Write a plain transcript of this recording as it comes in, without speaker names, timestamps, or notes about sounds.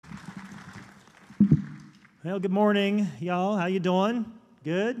Well, good morning, y'all. How you doing?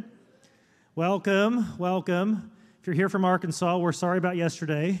 Good? Welcome, welcome. If you're here from Arkansas, we're sorry about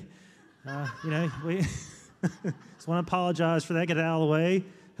yesterday. We just want to apologize for that, get it out of the way.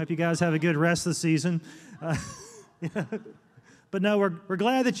 Hope you guys have a good rest of the season. But no, we're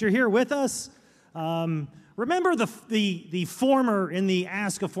glad that you're here with us. Remember the former in the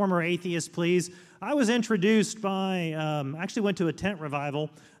Ask a Former Atheist, please. I was introduced by, actually went to a tent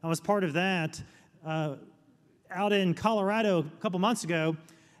revival. I was part of that out in Colorado a couple months ago,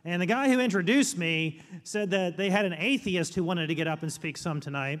 and the guy who introduced me said that they had an atheist who wanted to get up and speak some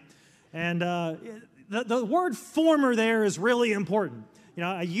tonight. And the word former there is really important. You know,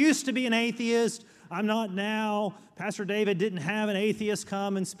 I used to be an atheist. I'm not now. Pastor David didn't have an atheist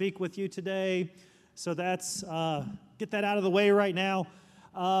come and speak with you today. So that's, get that out of the way right now.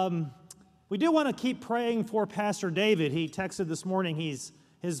 We do want to keep praying for Pastor David. He texted this morning. He's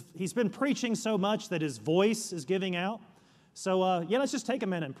been preaching so much that his voice is giving out. So, let's just take a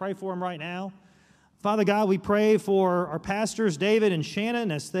minute and pray for him right now. Father God, we pray for our pastors, David and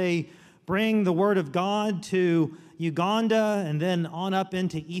Shannon, as they bring the Word of God to Uganda and then on up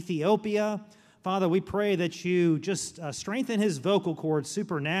into Ethiopia. Father, we pray that you just strengthen his vocal cords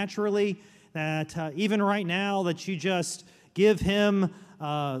supernaturally, that even right now that you just give him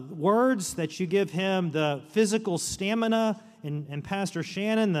words, that you give him the physical stamina, and Pastor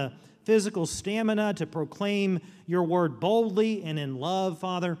Shannon, the physical stamina to proclaim your word boldly and in love,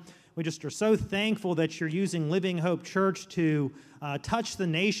 Father. We just are so thankful that you're using Living Hope Church to touch the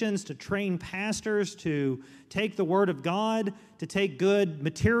nations, to train pastors, to take the Word of God, to take good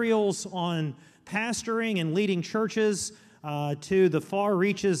materials on pastoring and leading churches to the far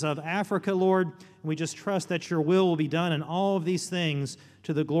reaches of Africa, Lord. And we just trust that your will be done in all of these things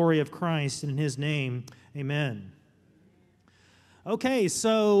to the glory of Christ. And in his name, amen. Okay,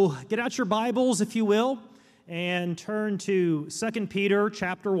 so get out your Bibles, if you will, and turn to 2 Peter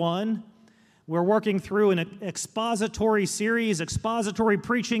chapter 1. We're working through an expository series. Expository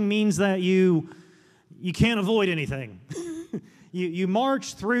preaching means that you can't avoid anything. You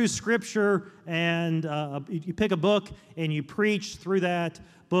march through Scripture, and you pick a book, and you preach through that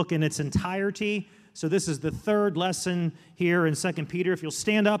book in its entirety. So this is the third lesson here in 2 Peter. If you'll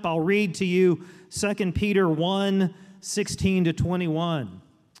stand up, I'll read to you 2 Peter 1, 16 to 21.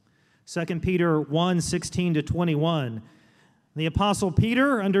 2 Peter 1, 16 to 21. The Apostle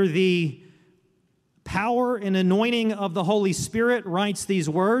Peter, under the power and anointing of the Holy Spirit, writes these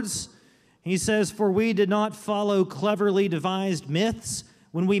words. He says, "For we did not follow cleverly devised myths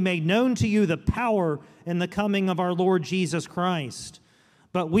when we made known to you the power and the coming of our Lord Jesus Christ,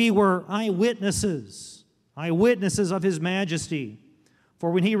 but we were eyewitnesses of his majesty.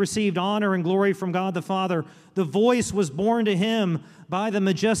 For when he received honor and glory from God the Father, the voice was borne to him by the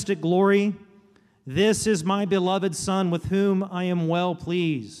majestic glory, 'This is my beloved Son, with whom I am well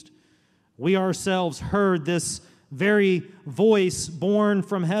pleased.' We ourselves heard this very voice borne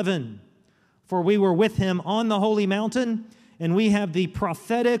from heaven, for we were with him on the holy mountain, and we have the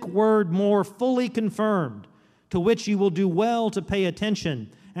prophetic word more fully confirmed, to which you will do well to pay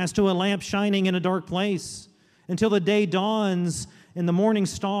attention, as to a lamp shining in a dark place, until the day dawns and the morning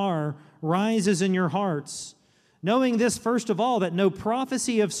star rises in your hearts, knowing this, first of all, that no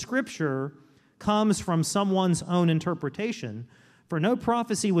prophecy of Scripture comes from someone's own interpretation, for no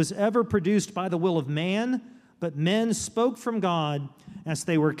prophecy was ever produced by the will of man, but men spoke from God as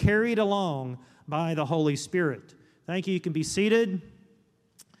they were carried along by the Holy Spirit." Thank you. You can be seated.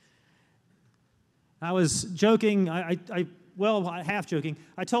 I was joking, half joking.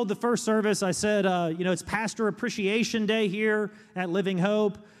 I told the first service, I said, it's Pastor Appreciation Day here at Living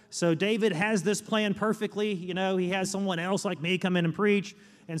Hope. So David has this planned perfectly. You know, he has someone else like me come in and preach.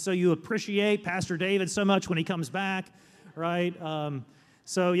 And so you appreciate Pastor David so much when he comes back, right? But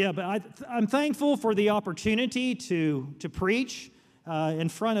I'm thankful for the opportunity to preach in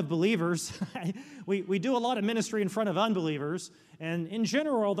front of believers. We do a lot of ministry in front of unbelievers. And in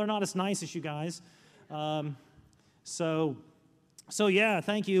general, they're not as nice as you guys. Thank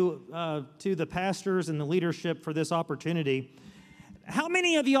you to the pastors and the leadership for this opportunity. How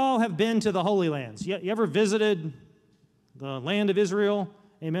many of y'all have been to the Holy Lands? You ever visited the land of Israel?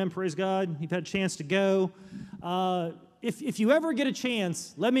 Amen, praise God. You've had a chance to go. If you ever get a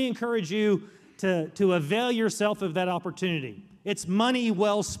chance, let me encourage you to avail yourself of that opportunity. It's money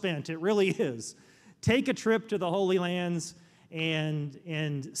well spent. It really is. Take a trip to the Holy Lands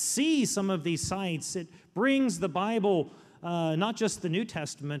and see some of these sites. It brings the Bible, not just the New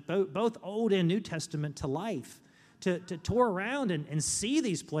Testament, both Old and New Testament, to life, to tour around and see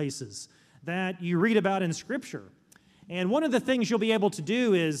these places that you read about in Scripture. And one of the things you'll be able to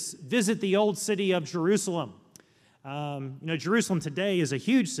do is visit the old city of Jerusalem. Jerusalem today is a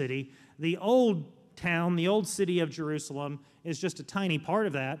huge city. The old town, the old city of Jerusalem, is just a tiny part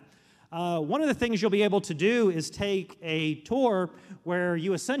of that. One of the things you'll be able to do is take a tour where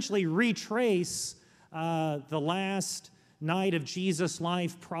you essentially retrace the last night of Jesus'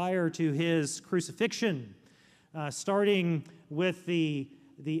 life prior to his crucifixion, starting with the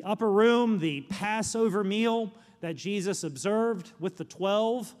upper room, the Passover meal that Jesus observed with the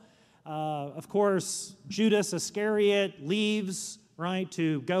 12. Of course, Judas Iscariot leaves, right,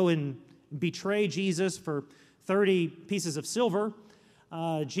 to go and betray Jesus for 30 pieces of silver.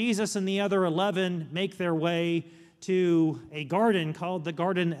 Jesus and the other 11 make their way to a garden called the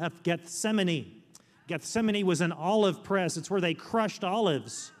Garden of Gethsemane. Gethsemane was an olive press. It's where they crushed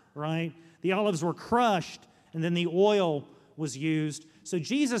olives, right? The olives were crushed, and then the oil was used. So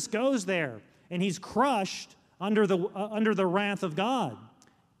Jesus goes there, and he's crushed under the wrath of God.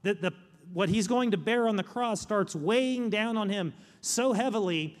 What he's going to bear on the cross starts weighing down on him so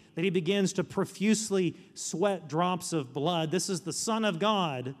heavily that he begins to profusely sweat drops of blood. This is the Son of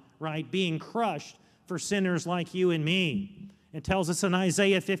God, right, being crushed for sinners like you and me. It tells us in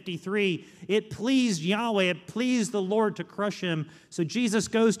Isaiah 53, it pleased Yahweh, it pleased the Lord to crush him. So Jesus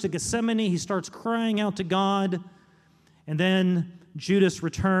goes to Gethsemane, he starts crying out to God, and then Judas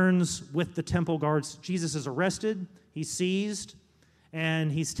returns with the temple guards. Jesus is arrested, he's seized,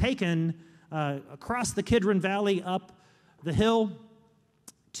 and he's taken across the Kidron Valley up the hill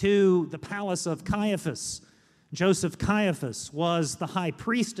to the palace of Caiaphas. Joseph Caiaphas was the high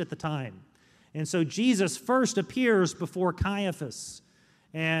priest at the time. And so Jesus first appears before Caiaphas.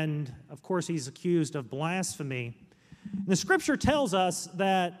 And, of course, he's accused of blasphemy. And the Scripture tells us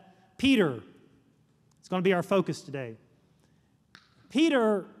that Peter, it's going to be our focus today,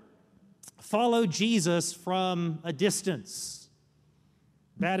 Peter followed Jesus from a distance.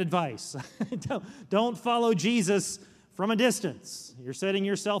 Bad advice. Don't follow Jesus from a distance. You're setting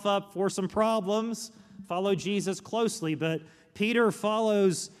yourself up for some problems. Follow Jesus closely. But Peter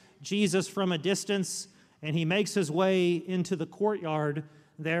follows Jesus from a distance, and he makes his way into the courtyard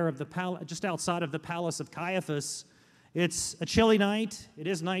there of the palace, just outside of the palace of Caiaphas. It's a chilly night. It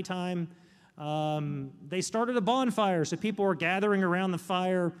is nighttime. They started a bonfire, so people were gathering around the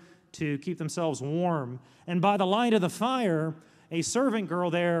fire to keep themselves warm. And by the light of the fire, a servant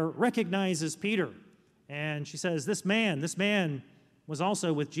girl there recognizes Peter. And she says, this man was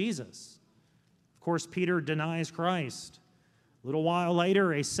also with Jesus. Of course, Peter denies Christ. A little while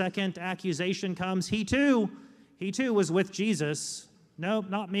later, a second accusation comes. He too was with Jesus. Nope,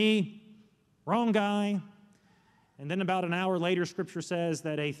 not me. Wrong guy. And then about an hour later, Scripture says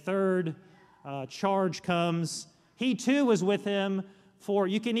that a third charge comes. He too was with him, for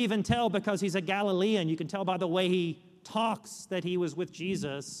you can even tell because he's a Galilean. You can tell by the way he talks that he was with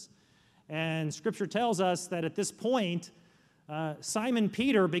Jesus. And Scripture tells us that at this point, Simon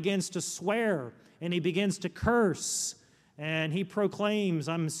Peter begins to swear and he begins to curse. And he proclaims,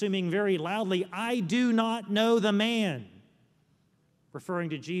 I'm assuming very loudly, I do not know the man,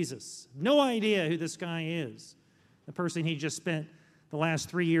 referring to Jesus. No idea who this guy is, the person he just spent the last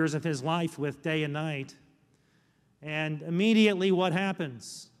 3 years of his life with day and night. And immediately what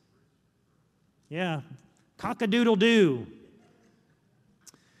happens? Yeah, cock-a-doodle-doo.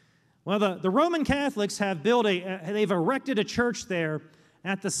 Well, the Roman Catholics have they've erected a church there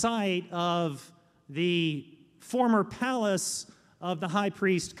at the site of the former palace of the high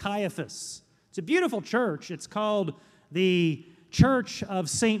priest Caiaphas. It's a beautiful church. It's called the Church of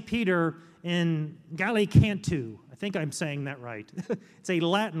St. Peter in Gallicantu. I think I'm saying that right. It's a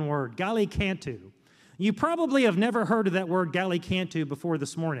Latin word, Gallicantu. You probably have never heard of that word Gallicantu before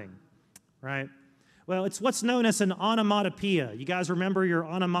this morning, right? Well, it's what's known as an onomatopoeia. You guys remember your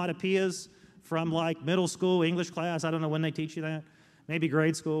onomatopoeias from like middle school English class? I don't know when they teach you that. Maybe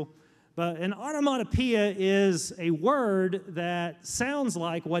grade school. But an onomatopoeia is a word that sounds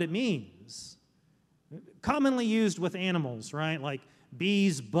like what it means. Commonly used with animals, right? Like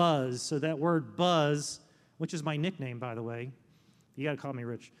bees buzz. So that word buzz, which is my nickname, by the way. You got to call me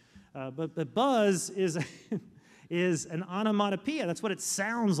Rich. But buzz is an onomatopoeia. That's what it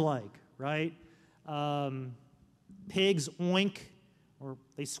sounds like, right? Pigs oink, or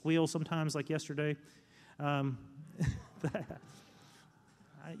they squeal sometimes like yesterday.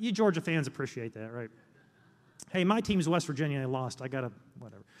 You Georgia fans appreciate that, right? Hey, my team's West Virginia. They lost. I got to,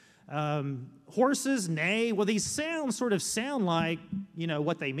 whatever. Horses neigh. Well, these sounds sort of sound like,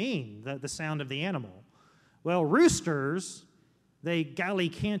 what they mean, the sound of the animal. Well, roosters, they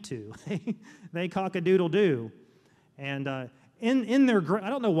gallicantu. They cock-a-doodle-doo. And in their, I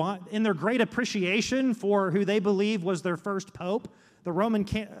don't know why, in their great appreciation for who they believe was their first pope, the Roman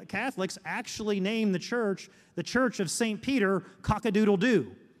Catholics actually named the Church of St. Peter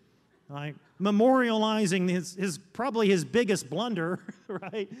Cock-a-doodle-doo, like memorializing his probably his biggest blunder,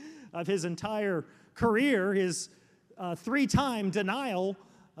 right, of his entire career, his 3-time denial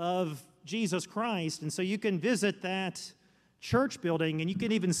of Jesus Christ. And so you can visit that church building, and you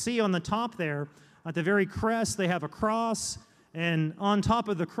can even see on the top there, at the very crest, they have a cross, and on top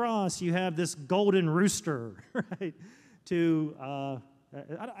of the cross, you have this golden rooster, right?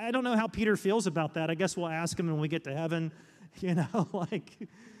 I don't know how Peter feels about that. I guess we'll ask him when we get to heaven. You know, like,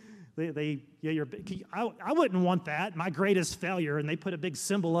 I wouldn't want that, my greatest failure, and they put a big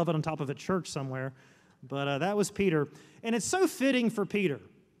symbol of it on top of a church somewhere. But that was Peter. And it's so fitting for Peter.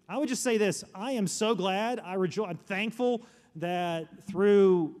 I would just say this: I am so glad, I'm thankful that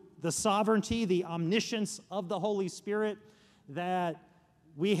through the sovereignty, the omniscience of the Holy Spirit, that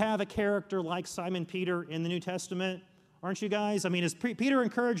we have a character like Simon Peter in the New Testament. Aren't you guys? I mean, has Peter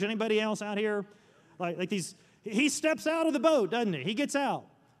encouraged anybody else out here? Like these, he steps out of the boat, doesn't he? He gets out.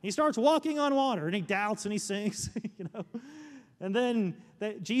 He starts walking on water, and he doubts and he sinks, you know. And then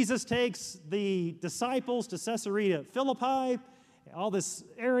Jesus takes the disciples to Caesarea Philippi, all this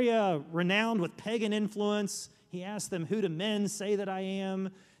area renowned with pagan influence. He asks them, "Who do men say that I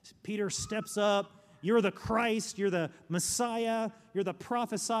am?" Peter steps up. "You're the Christ. You're the Messiah. You're the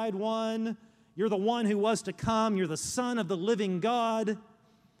prophesied one. You're the one who was to come. You're the Son of the living God."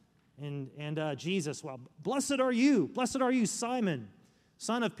 And Jesus, "Well, blessed are you, Simon,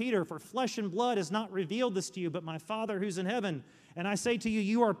 son of Peter, for flesh and blood has not revealed this to you, but my Father who's in heaven. And I say to you,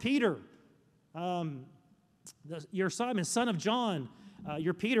 you are Peter. You're Simon, son of John.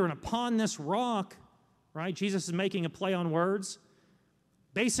 You're Peter, and upon this rock," right? Jesus is making a play on words.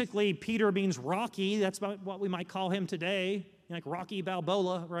 Basically, Peter means Rocky. That's what we might call him today, like Rocky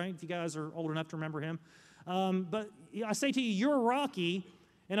Balboa, right? If you guys are old enough to remember him. But I say to you, you're Rocky,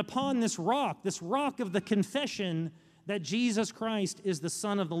 and upon this rock of the confession that Jesus Christ is the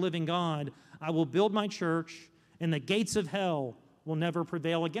Son of the living God, I will build my church, and the gates of hell will never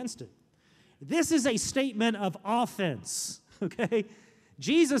prevail against it. This is a statement of offense, okay?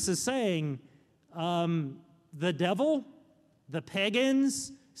 Jesus is saying the devil, the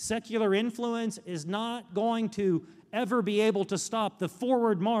pagans, secular influence is not going to ever be able to stop the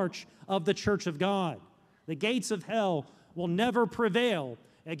forward march of the church of God. The gates of hell will never prevail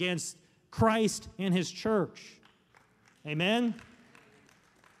against Christ and his church. Amen?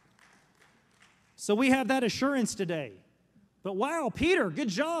 So we have that assurance today. But wow, Peter, good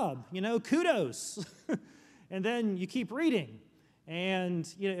job. You know, kudos. And then you keep reading. And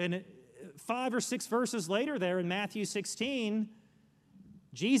 5 or 6 verses later there in Matthew 16,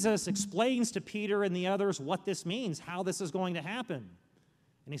 Jesus explains to Peter and the others what this means, how this is going to happen.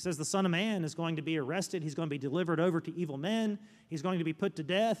 And he says the Son of Man is going to be arrested. He's going to be delivered over to evil men. He's going to be put to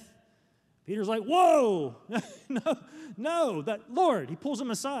death. Peter's like, whoa, no, that Lord. He pulls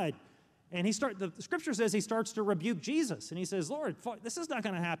him aside. And the scripture says he starts to rebuke Jesus. And he says, Lord, this is not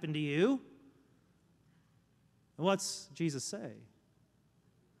going to happen to you. And what's Jesus say?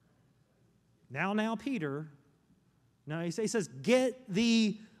 Now, Peter. No, he says, "Get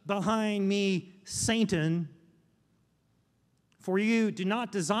thee behind me, Satan, for you do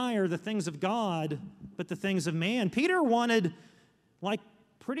not desire the things of God, but the things of man." Peter wanted, like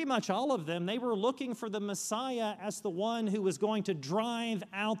pretty much all of them, they were looking for the Messiah as the one who was going to drive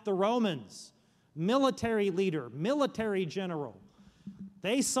out the Romans. Military leader, military general.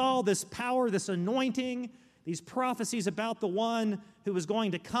 They saw this power, this anointing, these prophecies about the one who was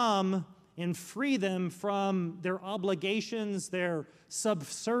going to come and free them from their obligations, their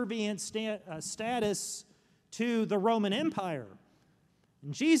subservient status to the Roman Empire.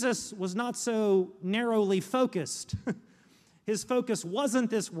 And Jesus was not so narrowly focused. His focus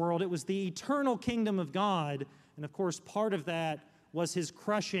wasn't this world, it was the eternal kingdom of God. And of course, part of that was his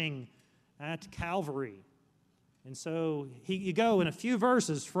crushing at Calvary. And so you go in a few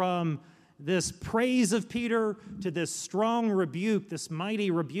verses from this praise of Peter to this strong rebuke, this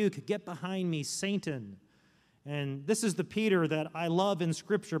mighty rebuke, "Get behind me, Satan." And this is the Peter that I love in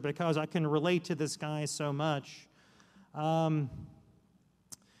Scripture because I can relate to this guy so much.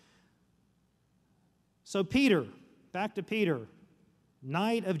 So Peter, back to Peter.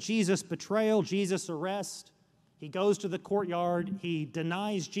 Night of Jesus' betrayal, Jesus' arrest. He goes to the courtyard. He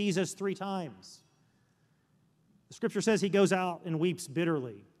denies Jesus 3 times. The Scripture says he goes out and weeps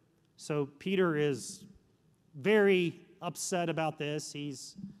bitterly. So Peter is very upset about this.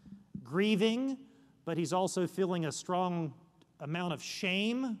 He's grieving, but he's also feeling a strong amount of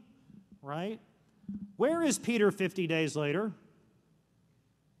shame, right? Where is Peter 50 days later?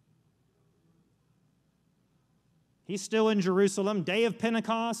 He's still in Jerusalem. Day of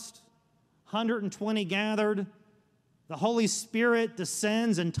Pentecost, 120 gathered. The Holy Spirit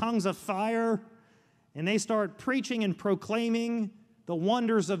descends in tongues of fire, and they start preaching and proclaiming the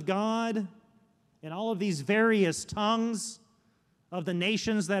wonders of God in all of these various tongues of the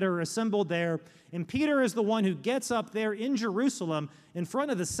nations that are assembled there. And Peter is the one who gets up there in Jerusalem in front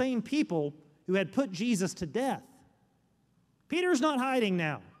of the same people who had put Jesus to death. Peter's not hiding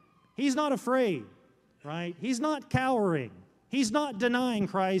now. He's not afraid, right? He's not cowering. He's not denying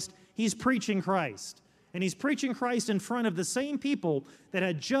Christ. He's preaching Christ. And he's preaching Christ in front of the same people that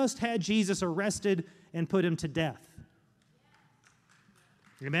had just had Jesus arrested and put him to death.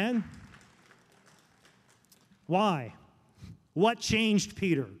 Amen? Why? What changed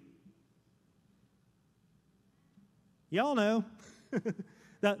Peter? Y'all know.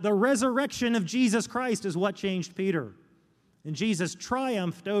 The resurrection of Jesus Christ is what changed Peter. And Jesus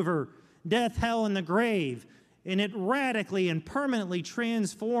triumphed over death, hell, and the grave. And it radically and permanently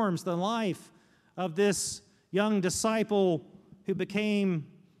transforms the life of this young disciple who became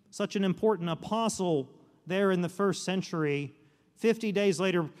such an important apostle there in the first century. 50 days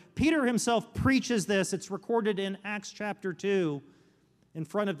later, Peter himself preaches this. It's recorded in Acts chapter 2 in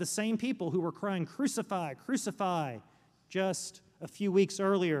front of the same people who were crying, "Crucify, crucify," just a few weeks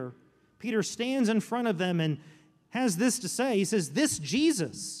earlier. Peter stands in front of them and has this to say. He says, "This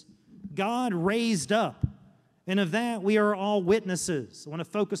Jesus God raised up, and of that we are all witnesses." I want to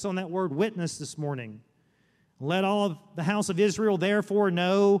focus on that word witness this morning. "Let all of the house of Israel therefore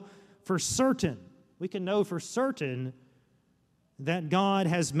know for certain," we can know for certain, "that God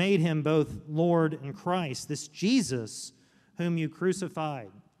has made him both Lord and Christ, this Jesus whom you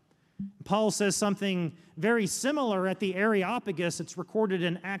crucified." Paul says something very similar at the Areopagus. It's recorded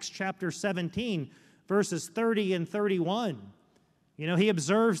in Acts chapter 17, verses 30 and 31. You know, he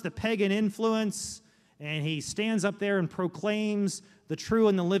observes the pagan influence, and he stands up there and proclaims the true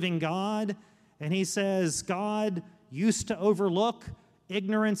and the living God. And he says, God used to overlook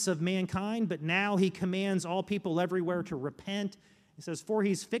ignorance of mankind, but now he commands all people everywhere to repent. He says, "For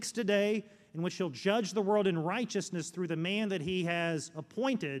he's fixed a day in which he'll judge the world in righteousness through the man that he has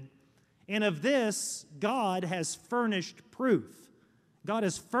appointed. And of this, God has furnished proof." God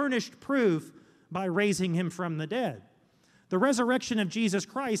has furnished proof by raising him from the dead. The resurrection of Jesus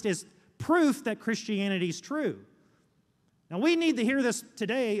Christ is proof that Christianity is true. Now, we need to hear this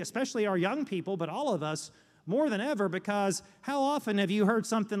today, especially our young people, but all of us more than ever, because how often have you heard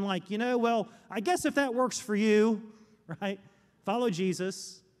something like, well, I guess if that works for you, right? Follow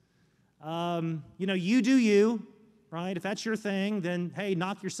Jesus. You do you, right? If that's your thing, then, hey,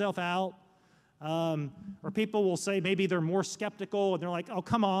 knock yourself out. Or people will say maybe they're more skeptical, and they're like, oh,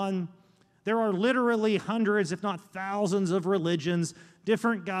 come on. There are literally hundreds, if not thousands, of religions,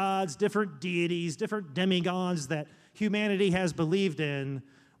 different gods, different deities, different demigods that humanity has believed in.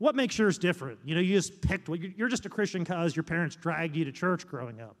 What makes yours different? You just picked, you're just a Christian because your parents dragged you to church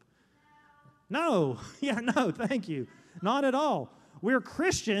growing up. No, thank you. Not at all. We're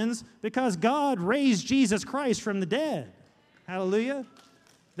Christians because God raised Jesus Christ from the dead. Hallelujah.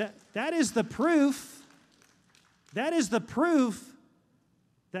 That is the proof. That is the proof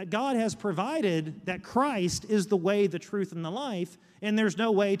that God has provided that Christ is the way, the truth, and the life, and there's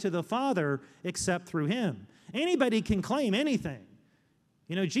no way to the Father except through him. Anybody can claim anything.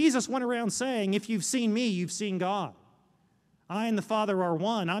 Jesus went around saying, if you've seen me, you've seen God. I and the Father are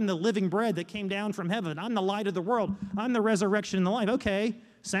one. I'm the living bread that came down from heaven. I'm the light of the world. I'm the resurrection and the life. Okay,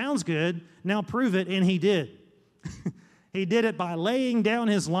 sounds good. Now prove it, and he did. He did it by laying down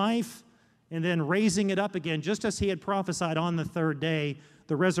his life and then raising it up again, just as he had prophesied on the third day.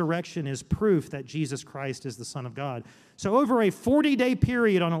 The resurrection is proof that Jesus Christ is the Son of God. So over a 40-day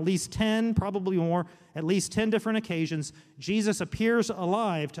period on at least 10, probably more, at least 10 different occasions, Jesus appears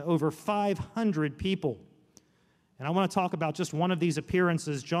alive to over 500 people. And I want to talk about just one of these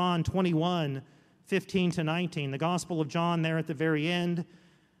appearances, John 21, 15 to 19. The Gospel of John there at the very end,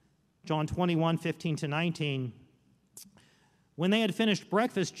 John 21, 15 to 19. When they had finished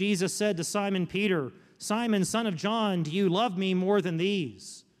breakfast, Jesus said to Simon Peter, "Simon, son of John, do you love me more than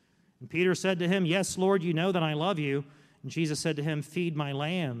these?" And Peter said to him, "Yes, Lord, you know that I love you." And Jesus said to him, "Feed my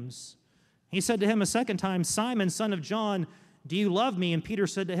lambs." He said to him a second time, "Simon, son of John, do you love me?" And Peter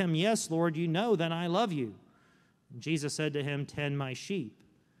said to him, "Yes, Lord, you know that I love you." And Jesus said to him, "Tend my sheep."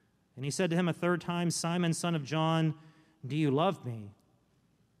 And he said to him a third time, "Simon, son of John, do you love me?"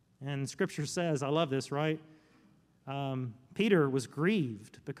 And Scripture says, I love this, right? Peter was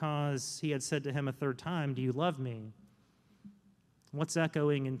grieved because he had said to him a third time, "Do you love me?" What's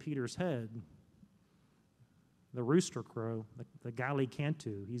echoing in Peter's head? The rooster crow, the Galli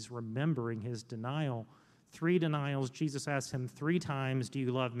Cantu. He's remembering his denial 3 denials. Jesus asked him 3 times, do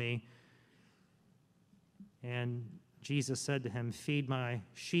you love me? And Jesus said to him, feed my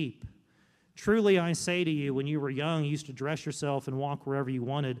sheep. Truly I say to you, when you were young, you used to dress yourself and walk wherever you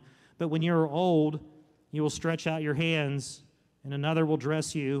wanted. But when you are old, you will stretch out your hands, and another will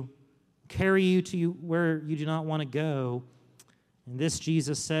dress you, carry you to where you do not want to go. And this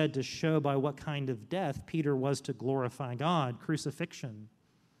Jesus said to show by what kind of death Peter was to glorify God, crucifixion,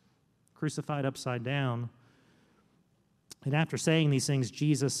 crucified upside down. And after saying these things,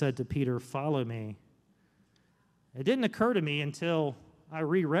 Jesus said to Peter, follow me. It didn't occur to me until I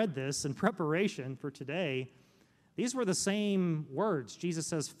reread this in preparation for today. These were the same words. Jesus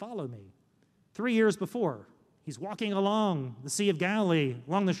says, follow me. 3 years before, he's walking along the Sea of Galilee,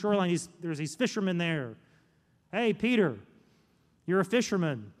 along the shoreline. There's these fishermen there. Hey, Peter, you're a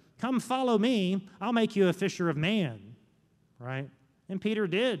fisherman. Come follow me. I'll make you a fisher of man, right? And Peter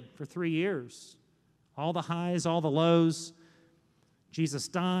did for 3 years. All the highs, all the lows. Jesus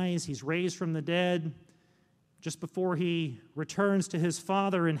dies. He's raised from the dead. Just before he returns to his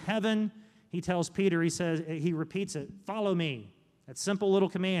Father in heaven, he tells Peter, he repeats it, follow me. That simple little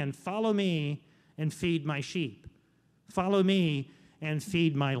command, follow me and feed my sheep. Follow me and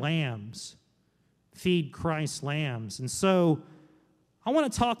feed my lambs. Feed Christ's lambs. And so I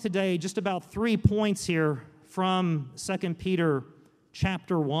want to talk today just about 3 points here from 2 Peter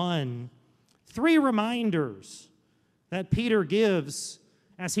chapter 1. 3 reminders that Peter gives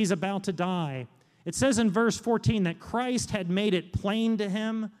as he's about to die. It says in verse 14 that Christ had made it plain to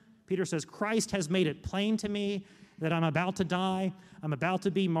him. Peter says, Christ has made it plain to me that I'm about to die. I'm about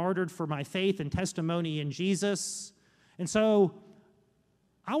to be martyred for my faith and testimony in Jesus. And so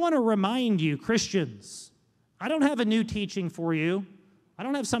I want to remind you, Christians, I don't have a new teaching for you. I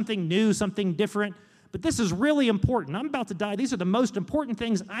don't have something new, something different, but this is really important. I'm about to die. These are the most important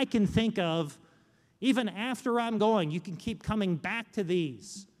things I can think of. Even after I'm going, you can keep coming back to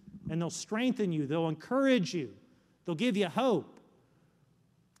these. And they'll strengthen you. They'll encourage you. They'll give you hope.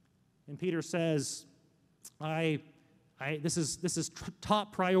 And Peter says, this is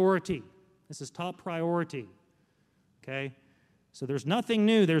top priority. This is top priority. Okay? So there's nothing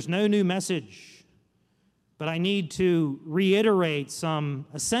new. There's no new message. But I need to reiterate some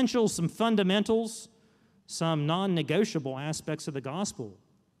essentials, some fundamentals, some non-negotiable aspects of the gospel.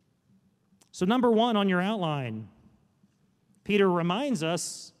 So number 1 on your outline, Peter reminds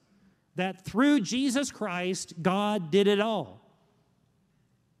us that through Jesus Christ, God did it all.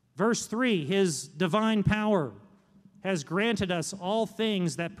 Verse 3, his divine power has granted us all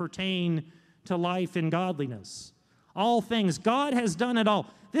things that pertain to life and godliness. All things. God has done it all.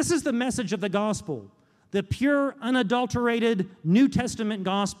 This is the message of the gospel. The pure, unadulterated New Testament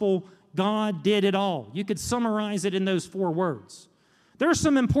gospel. God did it all. You could summarize it in those 4 words. There are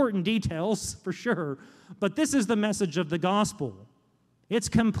some important details, for sure, but this is the message of the gospel. It's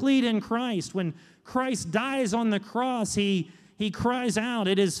complete in Christ. When Christ dies on the cross, he cries out,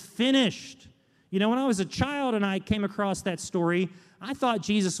 it is finished. You know, when I was a child and I came across that story, I thought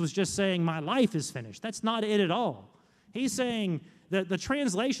Jesus was just saying, my life is finished. That's not it at all. He's saying that the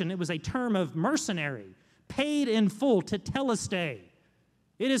translation, it was a term of mercenary, paid in full, tetelestai.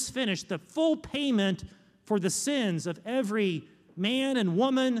 It is finished. The full payment for the sins of every man and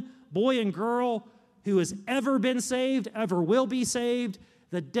woman, boy and girl, who has ever been saved, ever will be saved.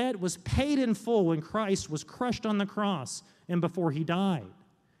 The debt was paid in full when Christ was crushed on the cross and before he died.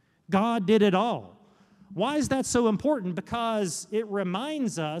 God did it all. Why is that so important? Because it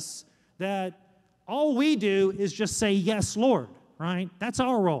reminds us that all we do is just say, yes, Lord, right? That's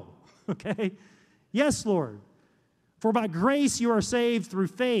our role, okay? Yes, Lord. For by grace you are saved through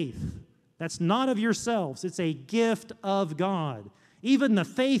faith. That's not of yourselves. It's a gift of God. Even the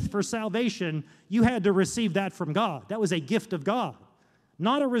faith for salvation, you had to receive that from God. That was a gift of God,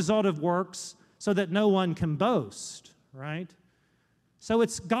 not a result of works, so that no one can boast, right? So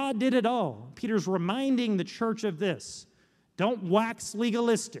it's God did it all. Peter's reminding the church of this. Don't wax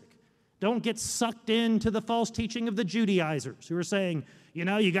legalistic. Don't get sucked into the false teaching of the Judaizers who are saying, you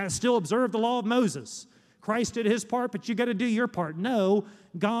know, you got to still observe the law of Moses. Christ did his part, but you got to do your part. No,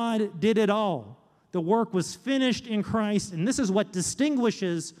 God did it all. The work was finished in Christ, and this is what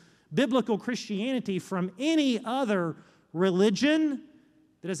distinguishes biblical Christianity from any other religion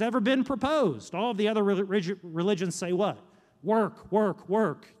that has ever been proposed. All of the other religions say what? Work, work,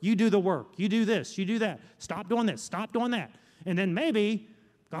 work. You do the work. You do this. You do that. Stop doing this. Stop doing that. And then maybe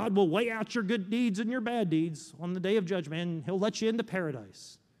God will weigh out your good deeds and your bad deeds on the day of judgment, and he'll let you into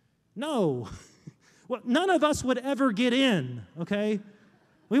paradise. No. Well, none of us would ever get in, okay?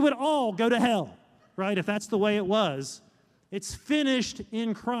 We would all go to hell, right, if that's the way it was. It's finished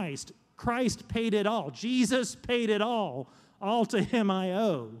in Christ. Christ paid it all. Jesus paid it all. All to him I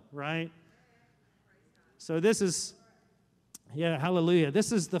owe, right? So this is, hallelujah.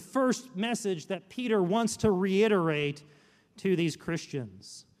 This is the first message that Peter wants to reiterate to these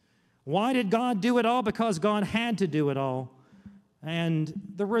Christians. Why did God do it all? Because God had to do it all. And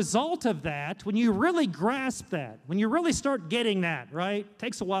the result of that, when you really grasp that, when you really start getting that, right? It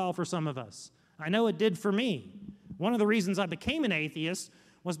takes a while for some of us. I know it did for me. One of the reasons I became an atheist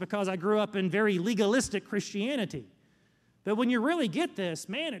was because I grew up in very legalistic Christianity. But when you really get this,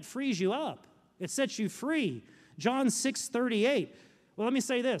 man, it frees you up. It sets you free. John 6:38. Well, let me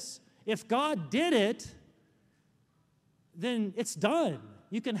say this. If God did it, then it's done.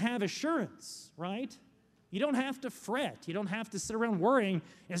 You can have assurance, right? You don't have to fret. You don't have to sit around worrying,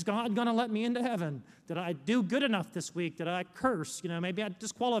 is God going to let me into heaven? Did I do good enough this week? Did I curse? Maybe I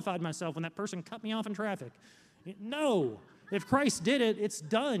disqualified myself when that person cut me off in traffic. No. If Christ did it, it's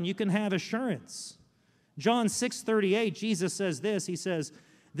done. You can have assurance. John 6:38, Jesus says this. He says,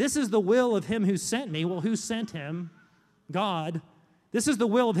 this is the will of him who sent me. Well, who sent him? God. This is the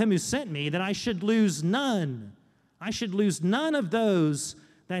will of him who sent me, that I should lose none. I should lose none of those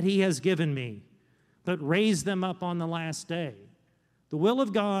that he has given me, but raise them up on the last day. The will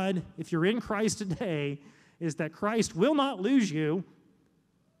of God, if you're in Christ today, is that Christ will not lose you.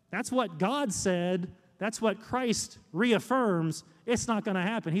 That's what God said. That's what Christ reaffirms. It's not going to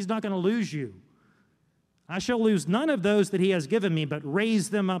happen. He's not going to lose you. I shall lose none of those that he has given me, but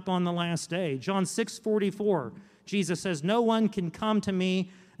raise them up on the last day. John 6:44, Jesus says, no one can come to me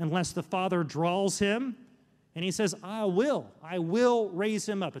unless the Father draws him. And he says, I will raise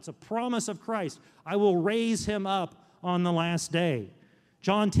him up. It's a promise of Christ. I will raise him up on the last day.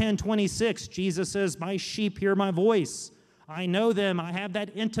 John 10:26, Jesus says, my sheep hear my voice. I know them. I have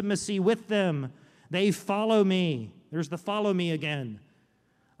that intimacy with them. They follow me. There's the follow me again.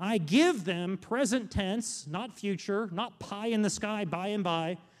 I give them, present tense, not future, not pie in the sky, by and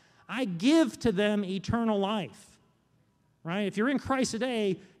by. I give to them eternal life. Right? If you're in Christ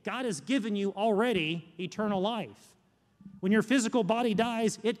today, God has given you already eternal life. When your physical body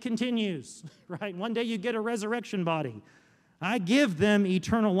dies, it continues. Right? One day you get a resurrection body. I give them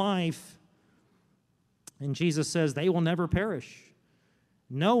eternal life. And Jesus says, they will never perish.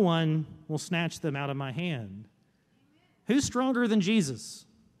 No one will snatch them out of my hand. Who's stronger than Jesus?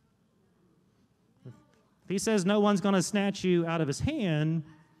 If he says no one's going to snatch you out of his hand,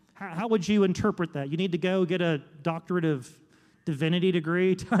 how would you interpret that? You need to go get a doctorate of divinity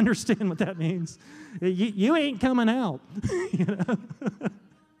degree to understand what that means. You ain't coming out. You know?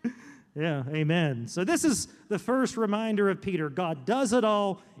 Yeah, amen. So this is the first reminder of Peter. God does it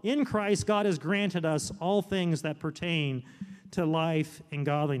all. In Christ, God has granted us all things that pertain to life and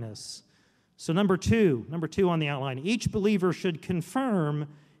godliness. So number two on the outline, each believer should confirm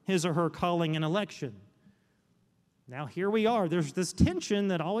his or her calling and election. Now, here we are. There's this tension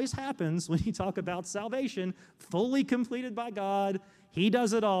that always happens when you talk about salvation, fully completed by God. He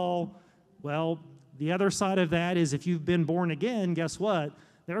does it all. Well, the other side of that is if you've been born again, guess what?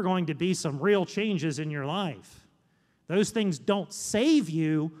 There are going to be some real changes in your life. Those things don't save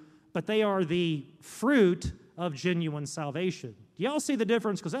you, but they are the fruit of genuine salvation. Do y'all see the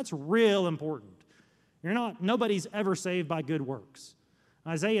difference? Because that's real important. Nobody's ever saved by good works.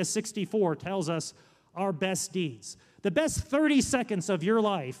 Isaiah 64 tells us our best deeds. The best 30 seconds of your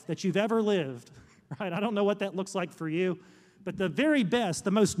life that you've ever lived, right? I don't know what that looks like for you, but the very best,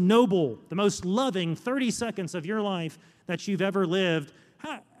 the most noble, the most loving 30 seconds of your life that you've ever lived,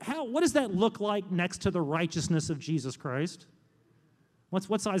 what does that look like next to the righteousness of Jesus Christ?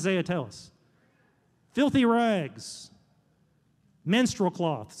 What's Isaiah tell us? Filthy rags, menstrual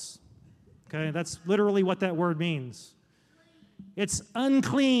cloths. Okay, that's literally what that word means. It's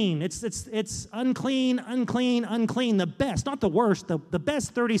unclean. It's unclean, unclean, unclean. The best, not the worst, the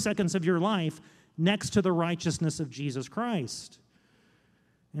best 30 seconds of your life next to the righteousness of Jesus Christ.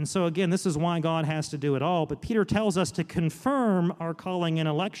 And so again, this is why God has to do it all. But Peter tells us to confirm our calling and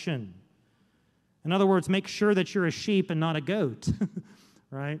election. In other words, make sure that you're a sheep and not a goat,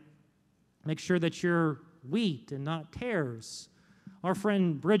 right? Make sure that you're wheat and not tares. Our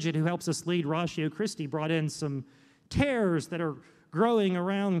friend Bridget, who helps us lead Ratio Christi, brought in some tares that are growing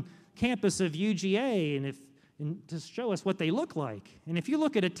around campus of UGA and to show us what they look like. And if you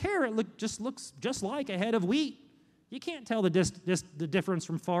look at a tare, it looks just like a head of wheat. You can't tell the difference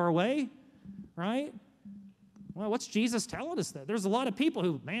from far away, right? Well, what's Jesus telling us that? There's a lot of people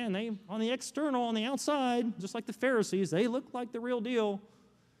who, man, they on the external, on the outside, just like the Pharisees, they look like the real deal.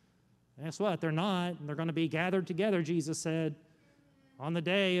 And guess what? They're not. They're going to be gathered together, Jesus said, on the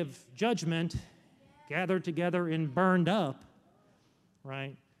day of judgment, gathered together and burned up,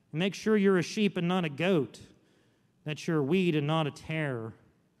 right? And make sure you're a sheep and not a goat, that you're a weed and not a tare.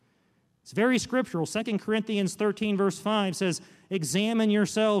 It's very scriptural. 2 Corinthians 13, verse 5 says, examine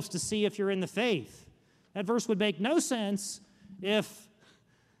yourselves to see if you're in the faith. That verse would make no sense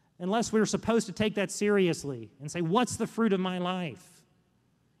unless we were supposed to take that seriously and say, what's the fruit of my life?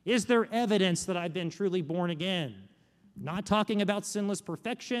 Is there evidence that I've been truly born again? Not talking about sinless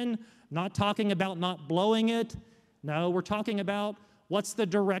perfection, not talking about not blowing it. No, we're talking about what's the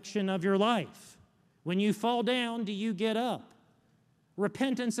direction of your life. When you fall down, do you get up?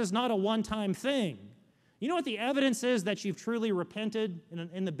 Repentance is not a one-time thing. You know what the evidence is that you've truly repented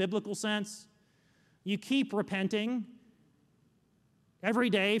in the biblical sense? You keep repenting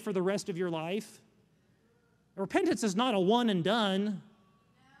every day for the rest of your life. Repentance is not a one and done.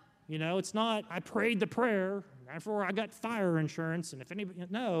 You know, it's not, I prayed the prayer, therefore I got fire insurance, and if anybody,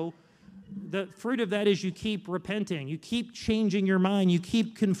 no. The fruit of that is you keep repenting. You keep changing your mind. You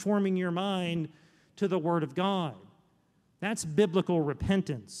keep conforming your mind to the Word of God. That's biblical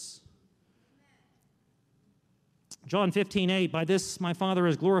repentance. John 15:8, by this my Father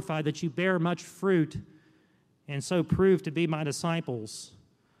is glorified, that you bear much fruit, and so prove to be my disciples.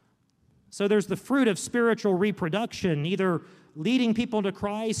 So there's the fruit of spiritual reproduction, either leading people to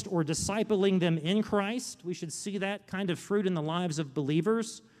Christ or discipling them in Christ. We should see that kind of fruit in the lives of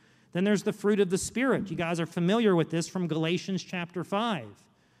believers. Then there's the fruit of the Spirit. You guys are familiar with this from Galatians chapter 5.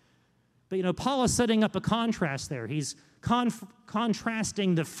 But, Paul is setting up a contrast there. He's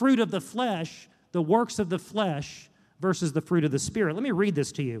contrasting the fruit of the flesh, the works of the flesh, versus the fruit of the Spirit. Let me read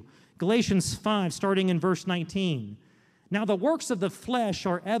this to you. Galatians 5, starting in verse 19. Now the works of the flesh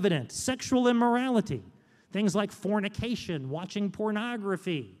are evident: sexual immorality, things like fornication, watching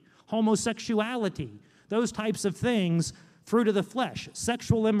pornography, homosexuality, those types of things, fruit of the flesh.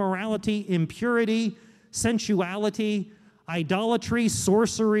 Sexual immorality, impurity, sensuality, idolatry,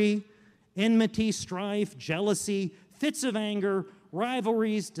 sorcery, enmity, strife, jealousy, fits of anger,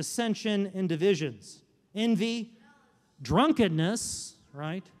 rivalries, dissension, and divisions. Envy, drunkenness,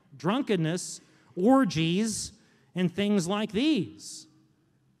 right? Drunkenness, orgies, and things like these.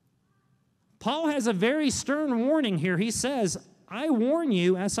 Paul has a very stern warning here. He says, I warn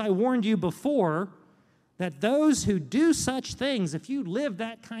you, as I warned you before, that those who do such things, if you live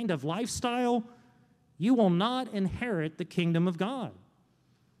that kind of lifestyle, you will not inherit the kingdom of God.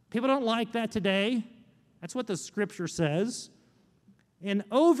 People don't like that today. That's what the scripture says. And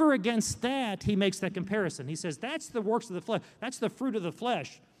over against that, he makes that comparison. He says, that's the works of the flesh. That's the fruit of the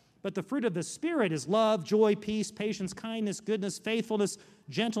flesh. But the fruit of the Spirit is love, joy, peace, patience, kindness, goodness, faithfulness,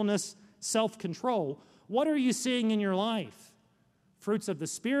 gentleness, self-control. What are you seeing in your life? Fruits of the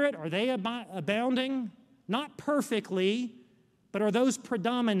Spirit, are they abounding? Not perfectly, but are those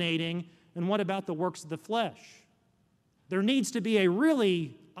predominating? And what about the works of the flesh? There needs to be a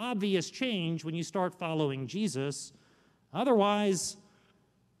really obvious change when you start following Jesus. Otherwise,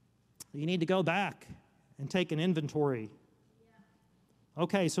 you need to go back and take an inventory.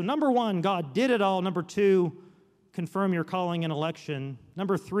 Okay, so number one, God did it all. Number two, confirm your calling and election.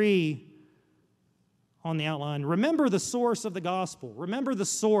 Number three, on the outline, remember the source of the gospel. Remember the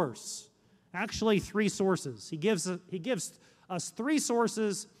source. Actually, three sources. He gives us three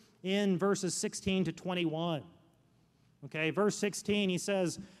sources in verses 16 to 21. Okay, verse 16, he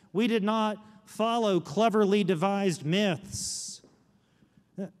says, we did not follow cleverly devised myths,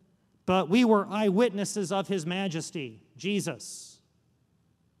 but we were eyewitnesses of his majesty, Jesus.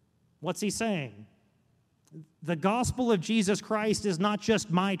 What's he saying? The gospel of Jesus Christ is not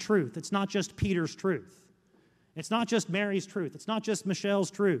just my truth. It's not just Peter's truth. It's not just Mary's truth. It's not just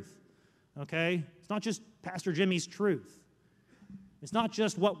Michelle's truth. Okay? It's not just Pastor Jimmy's truth. It's not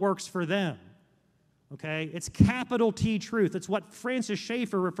just what works for them. Okay? It's capital T truth. It's what Francis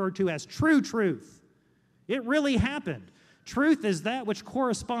Schaeffer referred to as true truth. It really happened. Truth is that which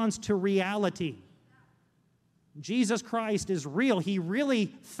corresponds to reality. Jesus Christ is real. He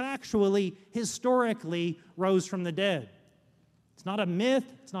really, factually, historically rose from the dead. It's not a myth.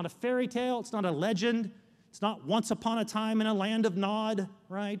 It's not a fairy tale. It's not a legend. It's not once upon a time in a land of Nod,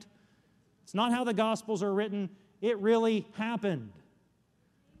 right? It's not how the Gospels are written. It really happened.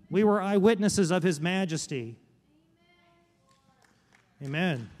 We were eyewitnesses of his majesty.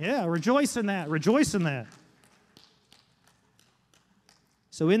 Amen. Yeah, rejoice in that. Rejoice in that.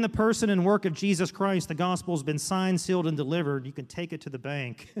 So in the person and work of Jesus Christ, the gospel has been signed, sealed, and delivered. You can take it to the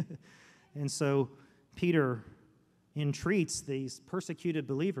bank. And so Peter entreats these persecuted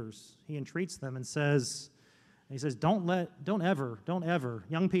believers. He entreats them and says, don't ever,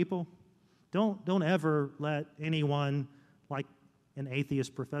 young people, don't ever let anyone, like an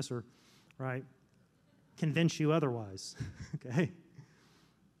atheist professor, right, convince you otherwise. Okay?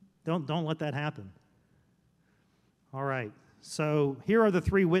 Don't let that happen. All right. So here are the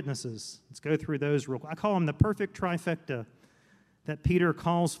three witnesses. Let's go through those real quick. I call them the perfect trifecta that Peter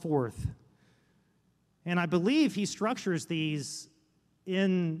calls forth. And I believe he structures these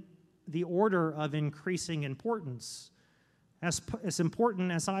in the order of increasing importance. As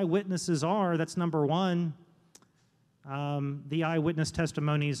important as eyewitnesses are, that's number one, the eyewitness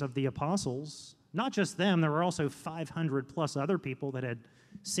testimonies of the apostles. Not just them, there were also 500 plus other people that had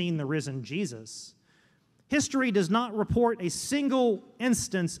seen the risen Jesus. History does not report a single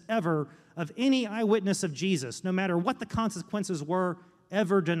instance ever of any eyewitness of Jesus, no matter what the consequences were,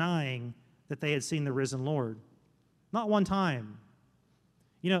 ever denying that they had seen the risen Lord. Not one time.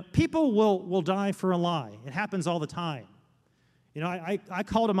 You know, people will die for a lie. It happens all the time. You know, I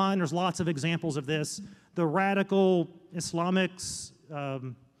call to mind, there's lots of examples of this. The radical Islamics,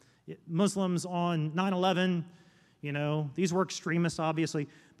 Muslims on 9/11, you know, these were extremists, obviously.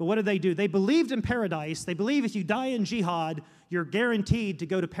 But what did they do? They believed in paradise. They believe if you die in jihad, you're guaranteed to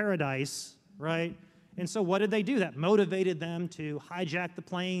go to paradise, right? And so what did they do? That motivated them to hijack the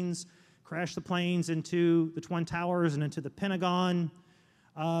planes, crash the planes into the Twin Towers and into the Pentagon.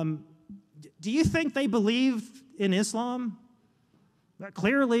 Do you think they believed in Islam?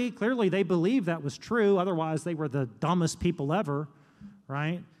 Clearly they believed that was true. Otherwise, they were the dumbest people ever,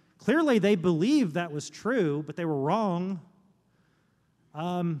 right? Clearly, they believed that was true, but they were wrong.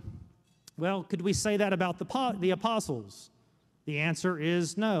 Well, could we say that about the apostles? The answer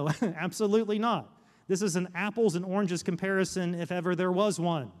is no, absolutely not. This is an apples and oranges comparison if ever there was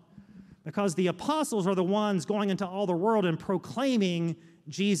one. Because the apostles are the ones going into all the world and proclaiming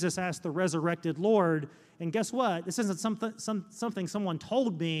Jesus as the resurrected Lord. And guess what? This isn't something someone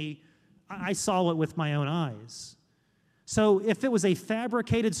told me. I saw it with my own eyes. So if it was a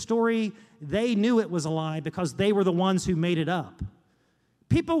fabricated story, they knew it was a lie because they were the ones who made it up.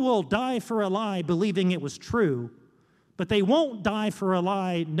 People will die for a lie believing it was true, but they won't die for a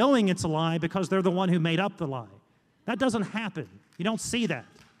lie knowing it's a lie because they're the one who made up the lie. That doesn't happen. You don't see that,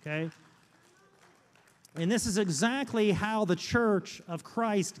 okay? And this is exactly how the church of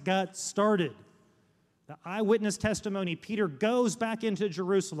Christ got started. The eyewitness testimony, Peter goes back into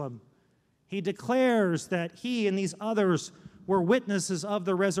Jerusalem. He declares that he and these others were witnesses of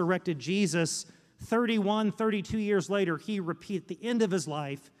the resurrected Jesus. 32 years later, he repeats the end of his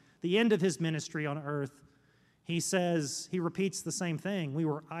life, the end of his ministry on earth. He repeats the same thing. We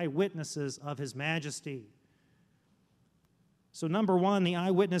were eyewitnesses of his majesty. So number one, the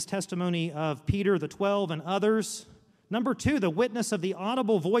eyewitness testimony of Peter, the 12, and others. Number two, the witness of the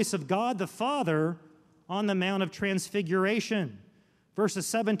audible voice of God the Father on the Mount of Transfiguration. Verses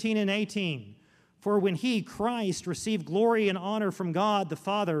 17 and 18. For when he, Christ, received glory and honor from God the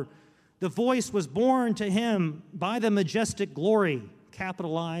Father, the voice was borne to him by the majestic glory,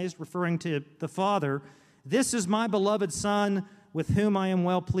 capitalized, referring to the Father. This is my beloved Son, with whom I am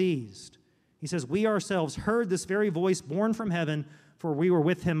well pleased. He says, we ourselves heard this very voice born from heaven, for we were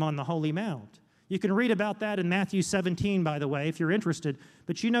with him on the holy mount. You can read about that in Matthew 17, by the way, if you're interested.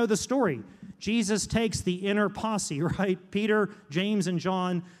 But you know the story. Jesus takes the inner posse, right? Peter, James, and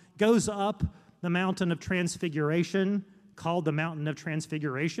John goes up the mountain of transfiguration, called the mountain of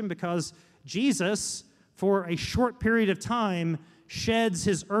transfiguration, because Jesus, for a short period of time, sheds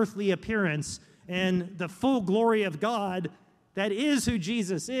his earthly appearance, and the full glory of God, that is who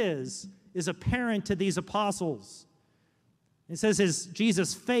Jesus is apparent to these apostles. It says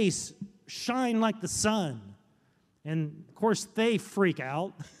Jesus' face shine like the sun. And, of course, they freak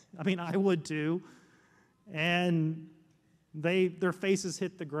out. I mean, I would too. And their faces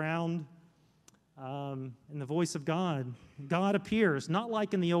hit the ground. And the voice of God appears, not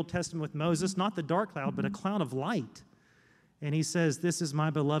like in the Old Testament with Moses, not the dark cloud, but a cloud of light. And he says, this is my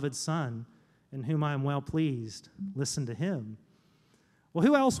beloved Son, in whom I am well pleased. Listen to him. Well,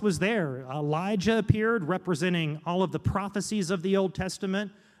 who else was there? Elijah appeared, representing all of the prophecies of the Old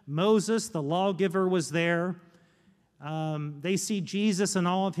Testament. Moses, the lawgiver, was there. They see Jesus in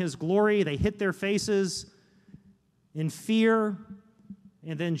all of his glory. They hit their faces in fear.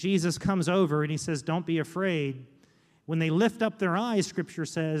 And then Jesus comes over and he says, don't be afraid. When they lift up their eyes, Scripture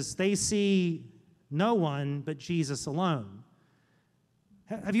says, they see no one but Jesus alone.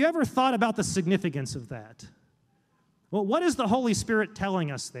 Have you ever thought about the significance of that? Well, what is the Holy Spirit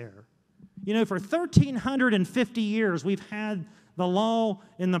telling us there? You know, for 1,350 years, we've had the law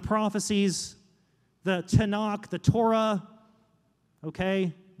and the prophecies, the Tanakh, the Torah,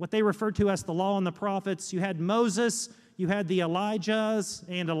 okay, what they referred to as the law and the prophets. You had Moses, you had the Elijahs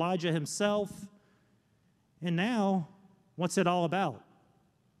and Elijah himself. And now, what's it all about?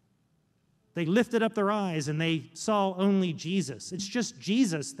 They lifted up their eyes and they saw only Jesus. It's just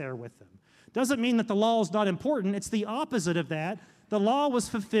Jesus there with them. Doesn't mean that the law is not important. It's the opposite of that. The law was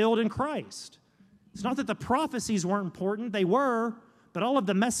fulfilled in Christ. It's not that the prophecies weren't important. They were, but all of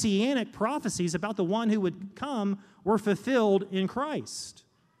the messianic prophecies about the one who would come were fulfilled in Christ.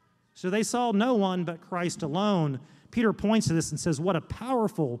 So they saw no one but Christ alone. Peter points to this and says, what a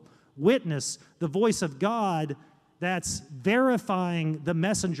powerful witness, the voice of God that's verifying the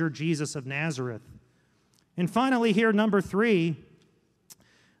messenger Jesus of Nazareth. And finally here, number 3,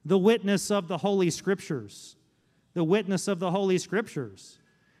 the witness of the Holy Scriptures. The witness of the Holy Scriptures.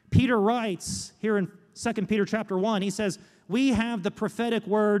 Peter writes here in 2 Peter chapter 1, he says, we have the prophetic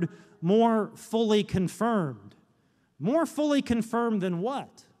word more fully confirmed. More fully confirmed than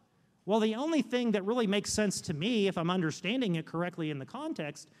what? Well, the only thing that really makes sense to me, if I'm understanding it correctly in the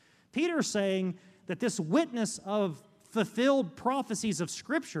context, Peter's saying that this witness of fulfilled prophecies of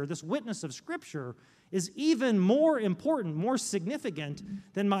Scripture, this witness of Scripture, is even more important, more significant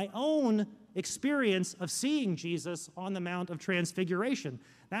than my own experience of seeing Jesus on the Mount of Transfiguration.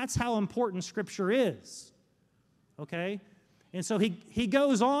 That's how important Scripture is. Okay? And so he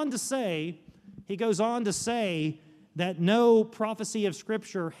goes on to say that no prophecy of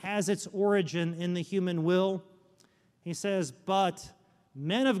Scripture has its origin in the human will. He says, but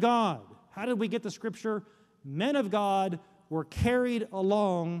men of God, how did we get the Scripture? Men of God were carried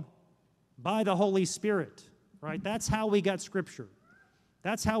along by the Holy Spirit, right? That's how we got Scripture.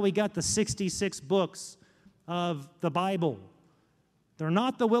 That's how we got the 66 books of the Bible. They're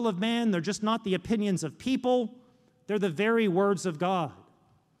not the will of man. They're just not the opinions of people. They're the very words of God.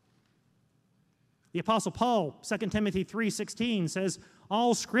 The Apostle Paul, 2 Timothy 3:16 says,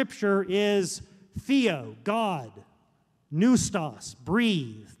 all Scripture is theo, God, pneustos,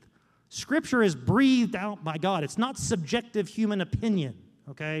 breathed. Scripture is breathed out by God. It's not subjective human opinion,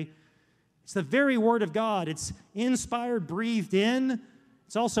 okay? It's the very Word of God. It's inspired, breathed in.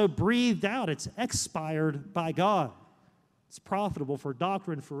 It's also breathed out. It's expired by God. It's profitable for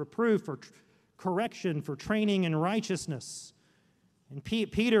doctrine, for reproof, for correction, for training in righteousness. And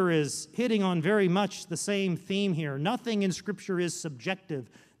Peter is hitting on very much the same theme here. Nothing in Scripture is subjective.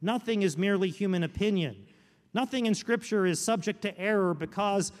 Nothing is merely human opinion. Nothing in Scripture is subject to error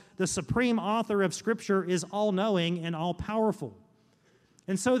because the supreme author of Scripture is all-knowing and all-powerful.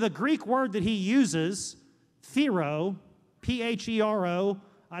 And so the Greek word that he uses, phero, P-H-E-R-O,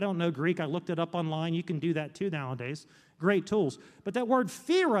 I don't know Greek. I looked it up online. You can do that too nowadays. Great tools. But that word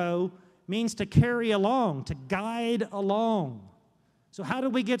phero means to carry along, to guide along. So how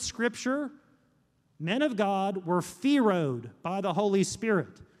did we get Scripture? Men of God were pheroed by the Holy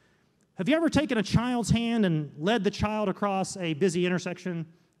Spirit. Have you ever taken a child's hand and led the child across a busy intersection?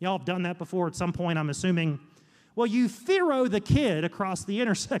 Y'all have done that before at some point, I'm assuming. Well, you phero the kid across the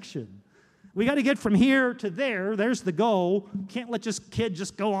intersection. We got to get from here to there. There's the goal. Can't let this kid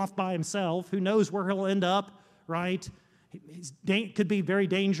just go off by himself. Who knows where he'll end up, right? Could be very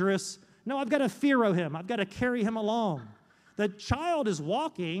dangerous. No, I've got to phero him. I've got to carry him along. The child is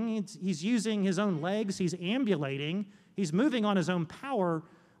walking. He's using his own legs. He's ambulating. He's moving on his own power,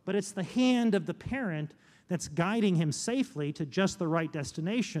 but it's the hand of the parent that's guiding him safely to just the right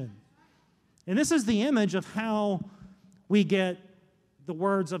destination. And this is the image of how we get the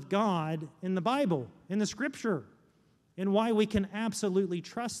words of God in the Bible, in the Scripture, and why we can absolutely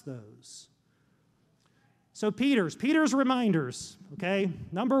trust those. So Peter's reminders, okay?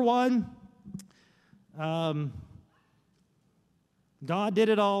 Number 1, God did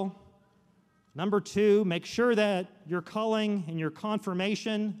it all. Number 2, make sure that your calling and your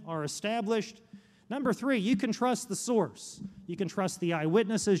confirmation are established. Number 3, you can trust the source. You can trust the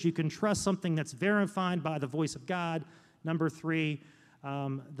eyewitnesses. You can trust something that's verified by the voice of God. Number 3,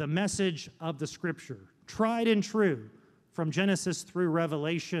 the message of the Scripture, tried and true from Genesis through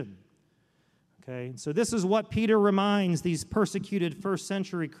Revelation. Okay, so this is what Peter reminds these persecuted first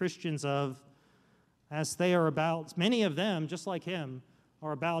century Christians of as they are about, many of them, just like him,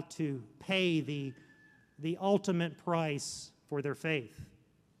 are about to pay the ultimate price for their faith.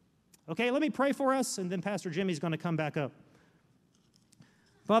 Okay, let me pray for us, and then Pastor Jimmy's going to come back up.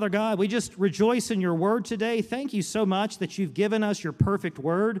 Father God, we just rejoice in your word today. Thank you so much that you've given us your perfect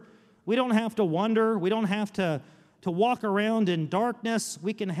word. We don't have to wonder. We don't have to walk around in darkness.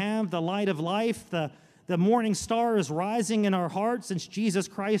 We can have the light of life. The morning star is rising in our hearts since Jesus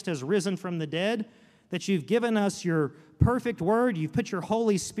Christ has risen from the dead, that you've given us your perfect word. You've put your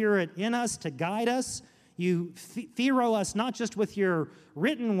Holy Spirit in us to guide us. You phero us not just with your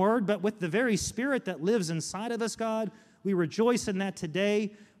written word, but with the very Spirit that lives inside of us, God. We rejoice in that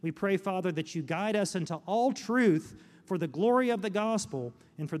today. We pray, Father, that you guide us into all truth for the glory of the gospel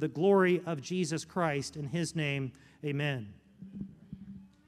and for the glory of Jesus Christ. In his name, amen.